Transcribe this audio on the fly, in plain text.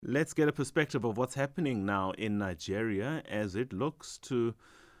let's get a perspective of what's happening now in Nigeria as it looks to,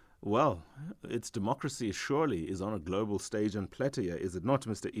 well, its democracy surely is on a global stage and platter here, is it not,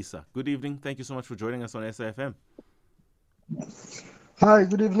 Mr. Isah? Good evening. Thank you so much for joining us on SAFM. Hi,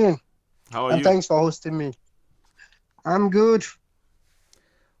 good evening, How are and you? thanks for hosting me. I'm good.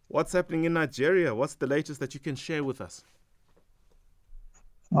 What's happening in Nigeria? What's the latest that you can share with us?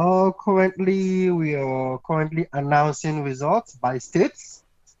 Currently, we are currently announcing results by states.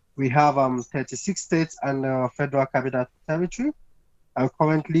 We have 36 states and Federal Capital Territory, and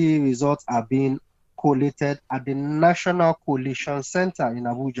currently results are being collated at the National Coalition Center in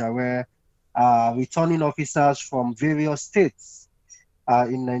Abuja, where returning officers from various states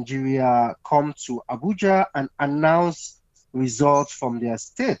in Nigeria come to Abuja and announce results from their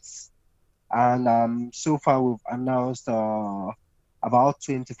states. And so far, we've announced about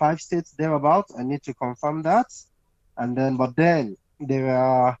 25 states thereabout. I need to confirm that. But then there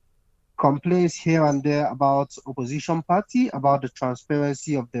are complaints here and there about opposition party, about the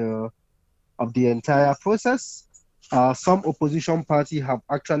transparency of the entire process. Some opposition party have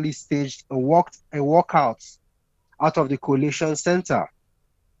actually staged a walkout out of the coalition center,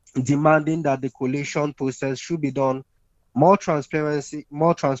 demanding that the coalition process should be done more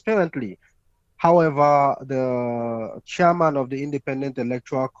transparently. However, the chairman of the Independent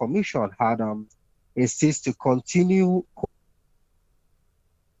Electoral Commission had insisted to continue.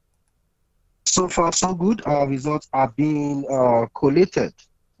 So far, so good. Our results are being collated.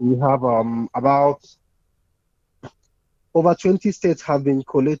 We have about over 20 states have been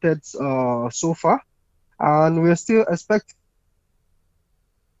collated so far, and we're still expecting,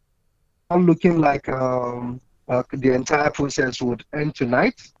 looking like the entire process would end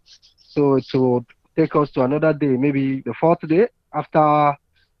tonight. So it would take us to another day, maybe the fourth day after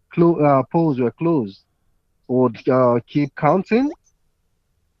polls were closed. Would keep counting.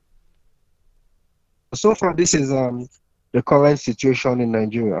 So far, this is the current situation in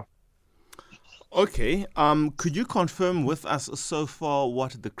Nigeria. Okay, could you confirm with us so far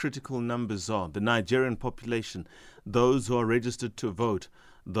what the critical numbers are? The Nigerian population, those who are registered to vote,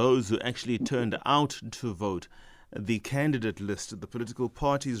 those who actually turned out to vote, the candidate list, the political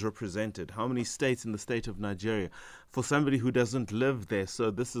parties represented, how many states in the state of Nigeria, for somebody who doesn't live there.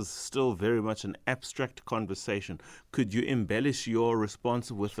 So this is still very much an abstract conversation. Could you embellish your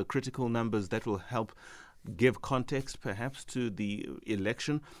response with the critical numbers that will help give context perhaps to the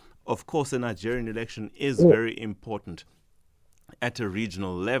election? Of course, the Nigerian election is very important at a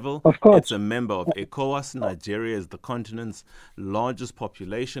regional level. Of It's course. a member of ECOWAS. Nigeria is the continent's largest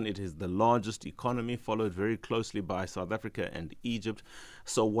population. It is the largest economy, followed very closely by South Africa and Egypt.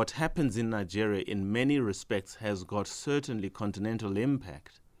 So what happens in Nigeria in many respects has got certainly continental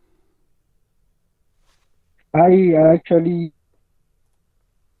impact. I actually,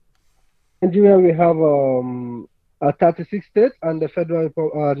 Nigeria, we have 36 states and the Federal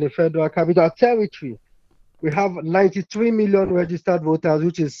Capital Territory. We have 93 million registered voters,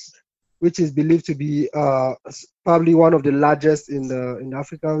 which is believed to be probably one of the largest in the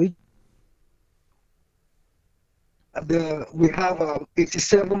African region. We have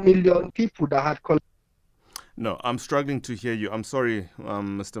 87 million people that had collected. No, I'm struggling to hear you. I'm sorry,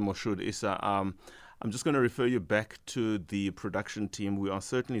 Mr. Moshood Isah. I'm just going to refer you back to the production team. We are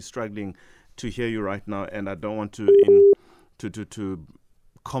certainly struggling to hear you right now, and I don't want to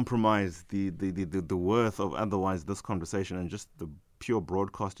compromise the worth of otherwise this conversation and just the pure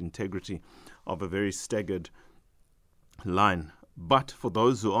broadcast integrity of a very staggered line. But for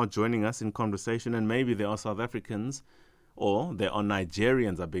those who are joining us in conversation, and maybe there are South Africans or there are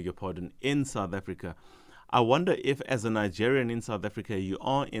Nigerians, I beg your pardon, in South Africa, I wonder if as a Nigerian in South Africa you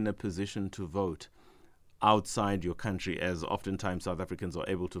are in a position to vote outside your country, as oftentimes South Africans are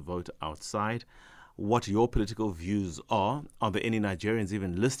able to vote outside, what your political views are. Are there any Nigerians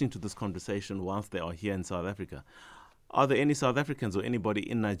even listening to this conversation whilst they are here in South Africa? Are there any South Africans or anybody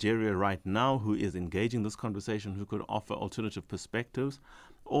in Nigeria right now who is engaging this conversation who could offer alternative perspectives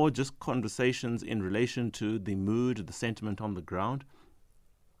or just conversations in relation to the mood, the sentiment on the ground?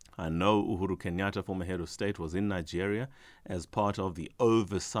 I know Uhuru Kenyatta, former head of state, was in Nigeria as part of the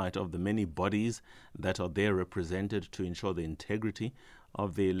oversight of the many bodies that are there represented to ensure the integrity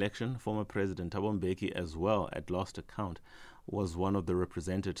of the election. Former President Thabo Mbeki as well, at last account, was one of the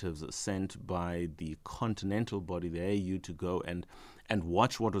representatives sent by the continental body, the AU, to go and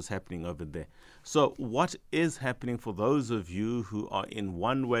watch what was happening over there. So what is happening for those of you who are in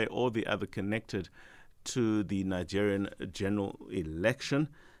one way or the other connected to the Nigerian general election?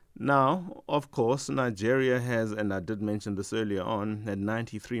 Now, of course, Nigeria has, and I did mention this earlier on, had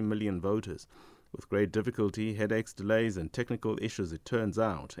 93 million voters. with great difficulty, headaches, delays, and technical issues, it turns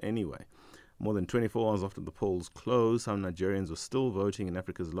out. Anyway, more than 24 hours after the polls closed, some Nigerians were still voting in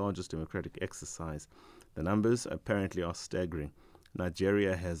Africa's largest democratic exercise. The numbers apparently are staggering.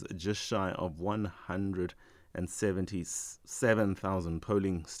 Nigeria has just shy of 177,000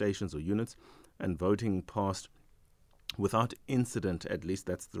 polling stations or units, and voting passed without incident, at least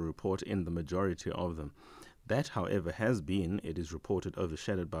that's the report, in the majority of them. That, however, has been, it is reported,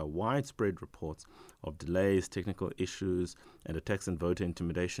 overshadowed by widespread reports of delays, technical issues, and attacks and voter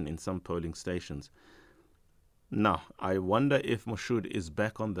intimidation in some polling stations. Now, I wonder if Moshood is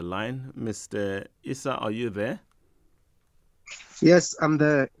back on the line. Mr. Isah, are you there? Yes, I'm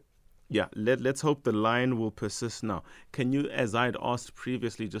there. Yeah, let's hope the line will persist now. Can you, as I'd asked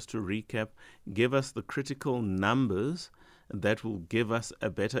previously, just to recap, give us the critical numbers that will give us a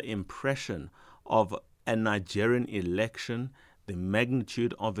better impression of a Nigerian election, the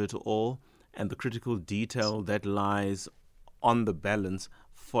magnitude of it all, and the critical detail that lies on the balance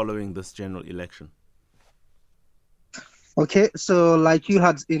following this general election? Okay, so like you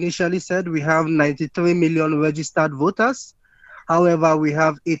had initially said, we have 93 million registered voters. However, we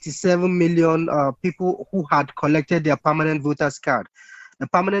have 87 million people who had collected their permanent voters card. The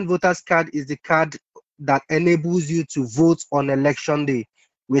permanent voters card is the card that enables you to vote on election day.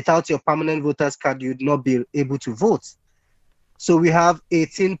 Without your permanent voters card, you'd not be able to vote. So we have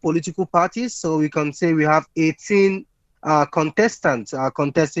 18 political parties. So we can say we have 18 contestants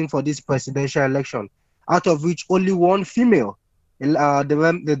contesting for this presidential election, out of which only one female.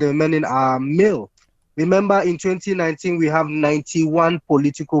 The remaining are male. Remember, in 2019, we have 91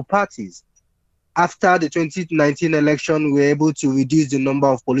 political parties. After the 2019 election, we were able to reduce the number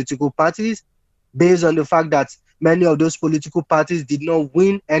of political parties based on the fact that many of those political parties did not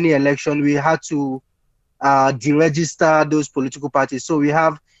win any election. We had to deregister those political parties. So we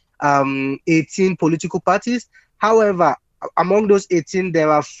have 18 political parties. However, among those 18, there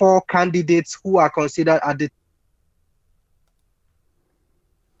are 4 candidates who are considered at the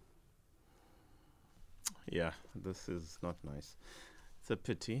Yeah, this is not nice. It's a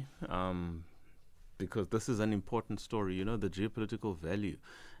pity, because this is an important story. You know, the geopolitical value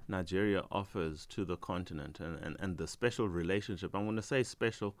Nigeria offers to the continent, and the special relationship. I'm going to say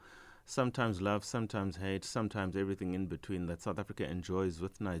special, sometimes love, sometimes hate, sometimes everything in between that South Africa enjoys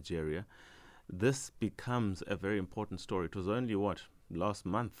with Nigeria. This becomes a very important story. It was only, last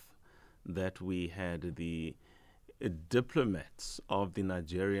month that we had the diplomats of the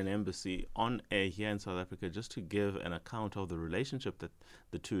Nigerian embassy on air here in South Africa, just to give an account of the relationship that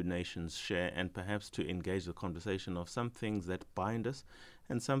the two nations share, and perhaps to engage the conversation of some things that bind us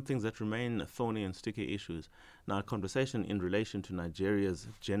and some things that remain thorny and sticky issues. Now, a conversation in relation to Nigeria's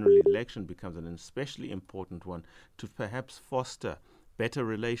general election becomes an especially important one to perhaps foster better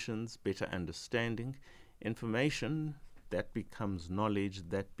relations, better understanding, information that becomes knowledge,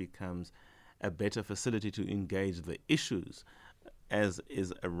 that becomes a better facility to engage the issues as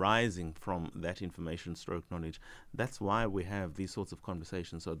is arising from that information stroke knowledge. That's why we have these sorts of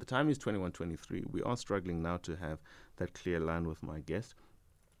conversations. So the time is 21:23. We are struggling now to have that clear line with my guest.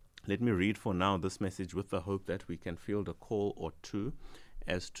 Let me read for now this message with the hope that we can field a call or two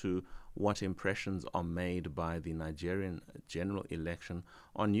as to what impressions are made by the Nigerian general election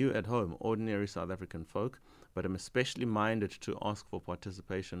on you at home, ordinary South African folk. But I'm especially minded to ask for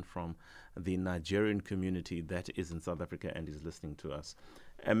participation from the Nigerian community that is in South Africa and is listening to us.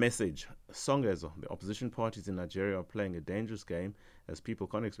 A message: Songezo, the opposition parties in Nigeria are playing a dangerous game, as people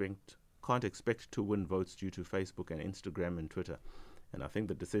can't expect to win votes due to Facebook and Instagram and Twitter. And I think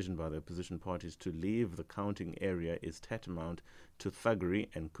the decision by the opposition parties to leave the counting area is tantamount to thuggery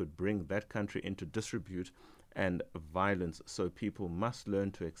and could bring that country into disrepute and violence. So people must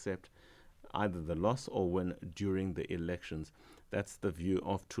learn to accept either the loss or win during the elections. That's the view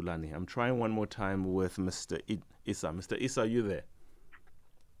of Tulani. I'm trying one more time with Mr. Isah. Mr. Isah, are you there?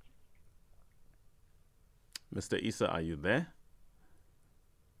 Mr. Isah, are you there?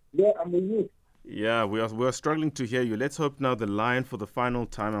 Yeah, I'm with you. Yeah, we are struggling to hear you. Let's hope now the line for the final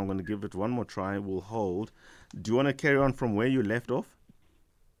time, I'm going to give it one more try, will hold. Do you want to carry on from where you left off?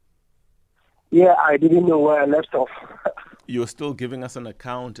 Yeah, I didn't know where I left off. You're still giving us an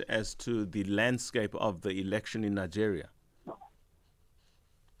account as to the landscape of the election in Nigeria.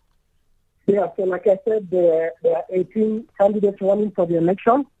 Yeah, so like I said, there are 18 candidates running for the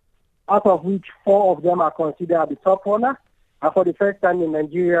election, out of which 4 of them are considered the top runner. And for the first time in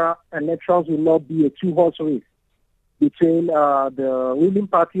Nigeria, elections will not be a 2-horse race between the ruling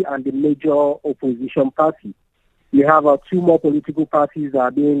party and the major opposition party. We have 2 more political parties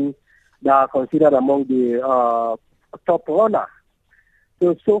that are considered among the top runners.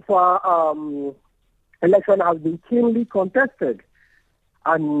 So far, election has been keenly contested.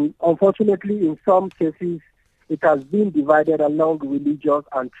 And unfortunately, in some cases, it has been divided along religious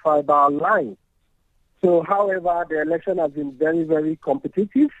and tribal lines. So, however, the election has been very, very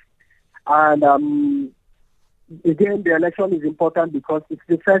competitive. And again, the election is important because it's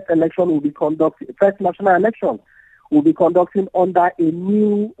the first election will be conducted, first national election will be conducting under a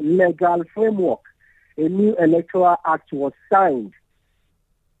new legal framework. A new electoral act was signed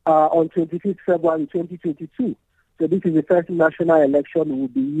on 25th February 2022. So this is the first national election we will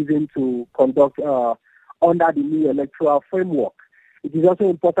be using to conduct under the new electoral framework. It is also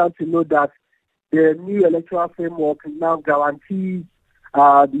important to note that the new electoral framework now guarantees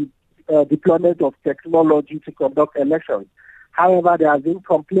the deployment of technology to conduct elections. However, there have been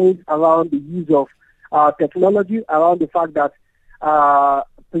complaints around the use of technology, around the fact that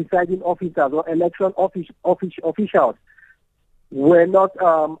presiding officers or election officials were not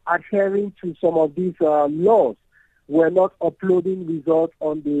adhering to some of these laws, were not uploading results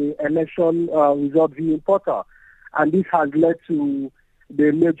on the election result viewing portal. And this has led to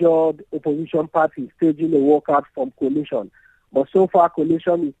the major opposition party staging a walkout from coalition. But so far,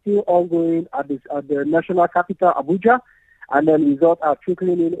 coalition is still ongoing at the national capital, Abuja, and then results are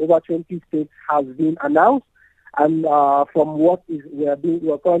trickling in over 20 states has been announced. And from what we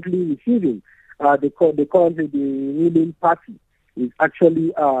are currently receiving, the ruling party is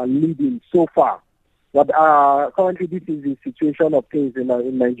actually leading so far. But currently, this is the situation of things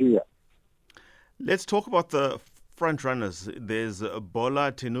in Nigeria. Let's talk about the front runners. There's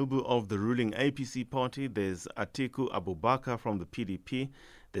Bola Tinubu of the ruling APC party. There's Atiku Abubakar from the PDP.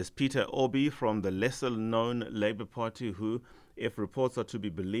 There's Peter Obi from the lesser-known Labour Party, who, if reports are to be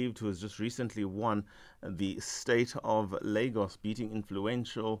believed, who has just recently won the state of Lagos, beating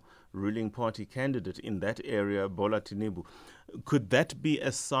influential ruling party candidate in that area, Bola Tinubu. Could that be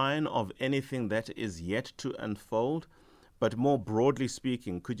a sign of anything that is yet to unfold? But more broadly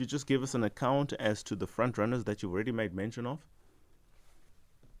speaking, could you just give us an account as to the front runners that you've already made mention of?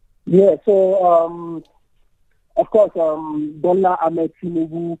 Yeah, so of course, Bola Ahmed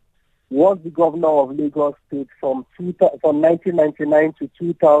Tinubu was the governor of Lagos State from 1999 to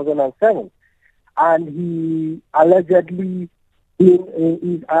 2007, and he allegedly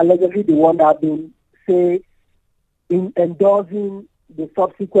is allegedly the one that been endorsing the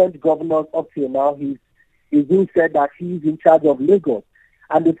subsequent governors up till now. He's been said that he's in charge of Lagos,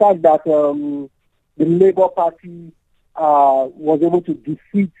 and the fact that the Labour Party was able to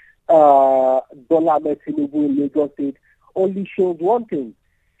defeat Bola Ahmed Tinubu in Lagos State only shows one thing.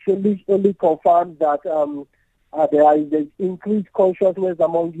 Only confirms that there is increased consciousness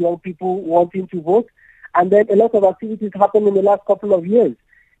among young people wanting to vote, and then a lot of activities happened in the last couple of years.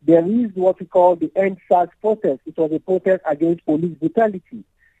 There is what we call the End SARS protest. It was a protest against police brutality.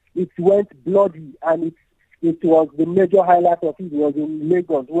 It went bloody, and it was the major highlight of it was in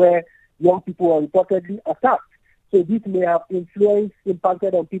Lagos, where young people were reportedly attacked. So this may have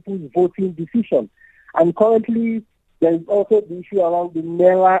impacted on people's voting decisions. And currently, there is also the issue around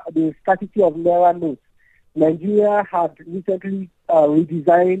the scarcity of Naira notes. Nigeria had recently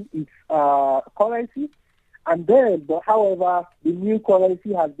redesigned its currency, and then, however, the new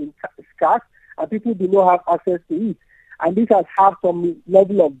currency has been scarce, and people do not have access to it. And this has had some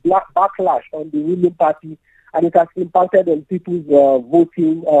level of backlash on the ruling party, and it has impacted on people's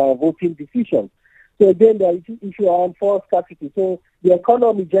voting decisions. So again, there is an issue around false scarcity. So the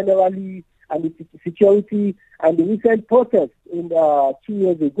economy generally, and the security, and the recent protests in 2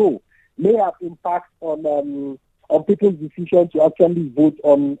 years ago may have impact on people's decision to actually vote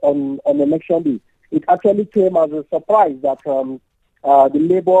on election day. It actually came as a surprise that the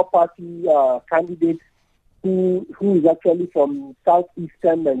Labour Party candidate, who is actually from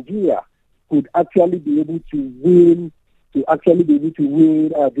southeastern Nigeria, could actually be able to win,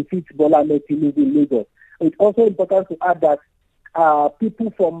 defeat Bola Ahmed Tinubu in Lagos. It's also important to add that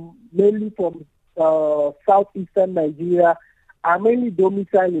people mainly from southeastern Nigeria are mainly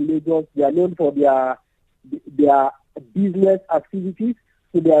domiciled in Lagos. They are known for their business activities,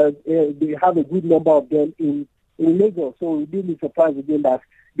 so they have a good number of them in Lagos. So we didn't be surprised again that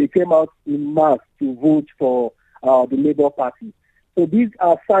they came out in mass to vote for the Labour Party. So these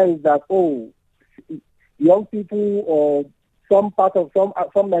are signs that young people or some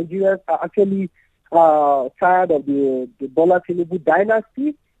Nigerians are actually tired of the Bola Tinubu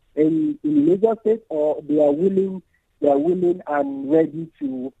dynasty in Lagos State, or they are willing and ready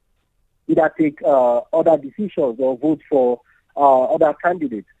to either take other decisions or vote for other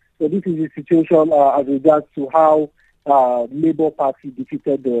candidates. So this is the situation as regards to how Labour Party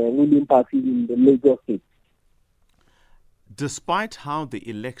defeated the ruling party in the Lagos State. Despite how the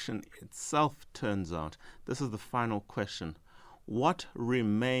election itself turns out, this is the final question. What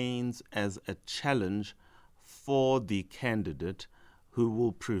remains as a challenge for the candidate who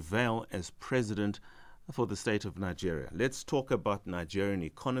will prevail as president for the state of Nigeria? Let's talk about Nigerian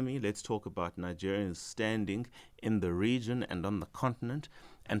economy. Let's talk about Nigeria's standing in the region and on the continent,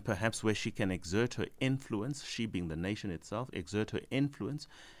 and perhaps where she can exert her influence, she being the nation itself, exert her influence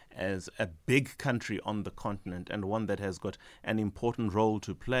as a big country on the continent and one that has got an important role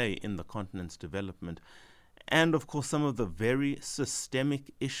to play in the continent's development. And of course, some of the very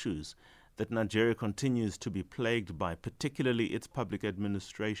systemic issues that Nigeria continues to be plagued by, particularly its public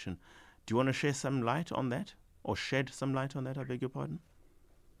administration. Do you want to share some light on that, or shed some light on that? I beg your pardon?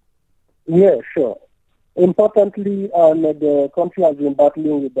 Yeah, sure. Importantly, the country has been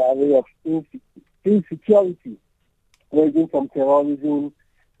battling with the array of insecurity, ranging from terrorism,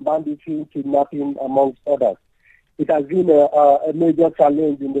 banditry, kidnapping, amongst others. It has been a major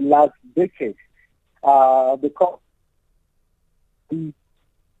challenge in the last decade. The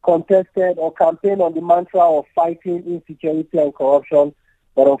contested or campaigned on the mantra of fighting insecurity and corruption,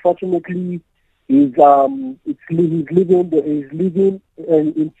 but unfortunately, he's leaving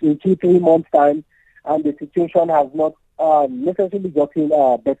in 2-3 months' time, and the situation has not necessarily gotten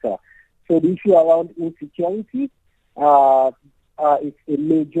better. So the issue around insecurity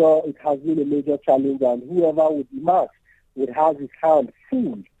it has been a major challenge, and whoever would emerge would have his hand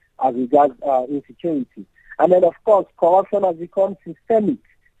full as regards insecurity. And then, of course, corruption has become systemic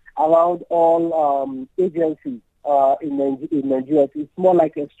around all agencies in Nigeria. It's more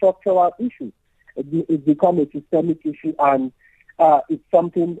like a structural issue. It's become a systemic issue, and it's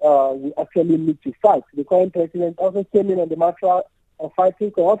something we actually need to fight. The current president also came in on the matter of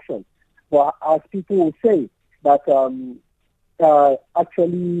fighting corruption. But as people will say, that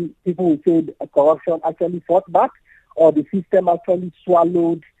people will say corruption actually fought back, or the system actually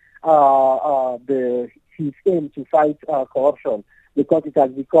swallowed his aim to fight corruption, because it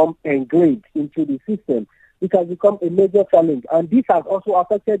has become engraved into the system. It has become a major challenge, and this has also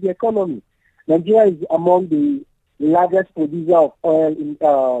affected the economy. Nigeria is among the largest producer of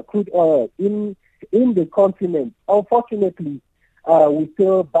oil, crude oil in the continent. Unfortunately, we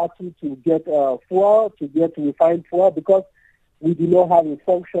still battle to get fuel, to get refined fuel, because we do not have a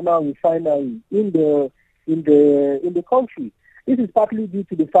functional refinery in the country. This is partly due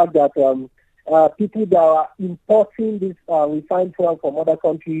to the fact that people that are importing this refined fuel from other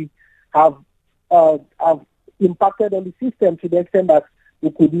countries have impacted on the system to the extent that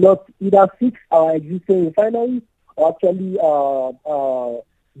we could not either fix our existing refinery or actually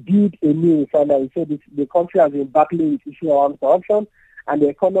build a new refinery. So the country has been battling with issues around corruption, and the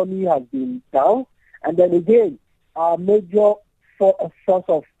economy has been down. And then again, our major source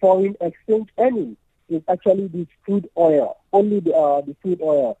of foreign exchange earnings is actually the crude oil, only the crude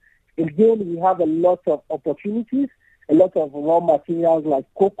oil. Again, we have a lot of opportunities, a lot of raw materials like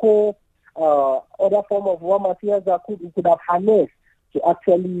cocoa, other form of raw materials that we could have harnessed to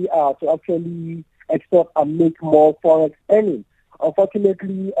actually export and make more forex earnings.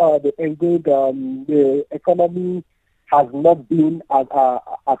 Unfortunately, the economy has not been at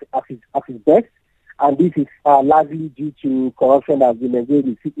its best, and this is largely due to corruption that has been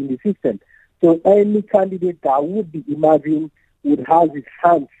engaged in the system. So any candidate that would be emerging would have his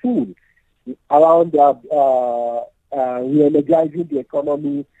hands full around re-energizing the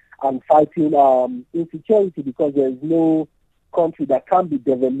economy and fighting insecurity, because there is no country that can be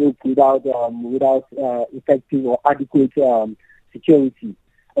developed without effective or adequate security.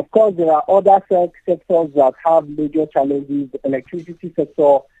 Of course, there are other sectors that have major challenges: the electricity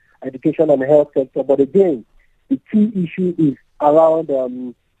sector, education and health sector. But again, the key issue is around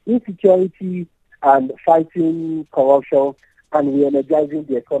insecurity and fighting corruption and re-energizing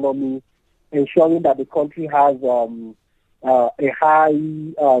the economy, ensuring that the country has a high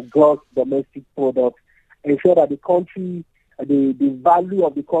gross domestic product, ensure that the country, the value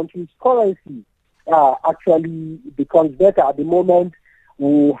of the country's currency actually becomes better. At the moment,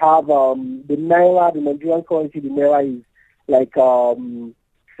 we have the naira, the Nigerian currency, the naira is like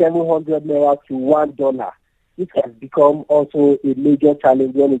 700 naira to $1. This has become also a major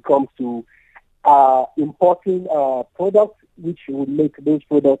challenge when it comes to importing products, which would make those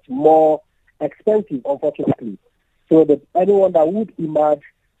products more expensive, unfortunately. So that anyone that would emerge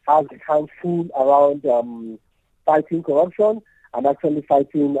has a handful around fighting corruption and actually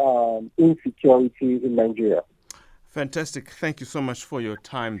fighting insecurity in Nigeria. Fantastic. Thank you so much for your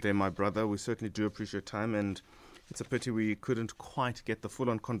time there, my brother. We certainly do appreciate your time, and It's a pity we couldn't quite get the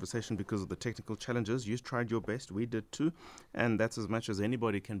full-on conversation because of the technical challenges. You tried your best, we did too, and that's as much as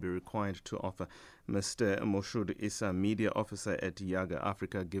anybody can be required to offer. Mr. Moshood Isah Media Officer at Yiaga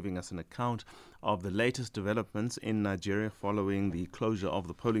Africa, giving us an account of the latest developments in Nigeria following the closure of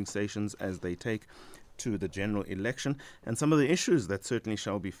the polling stations as they take to the general election, and some of the issues that certainly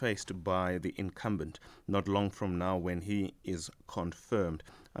shall be faced by the incumbent not long from now when he is confirmed.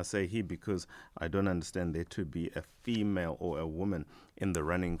 I say he because I don't understand there to be a female or a woman in the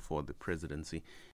running for the presidency.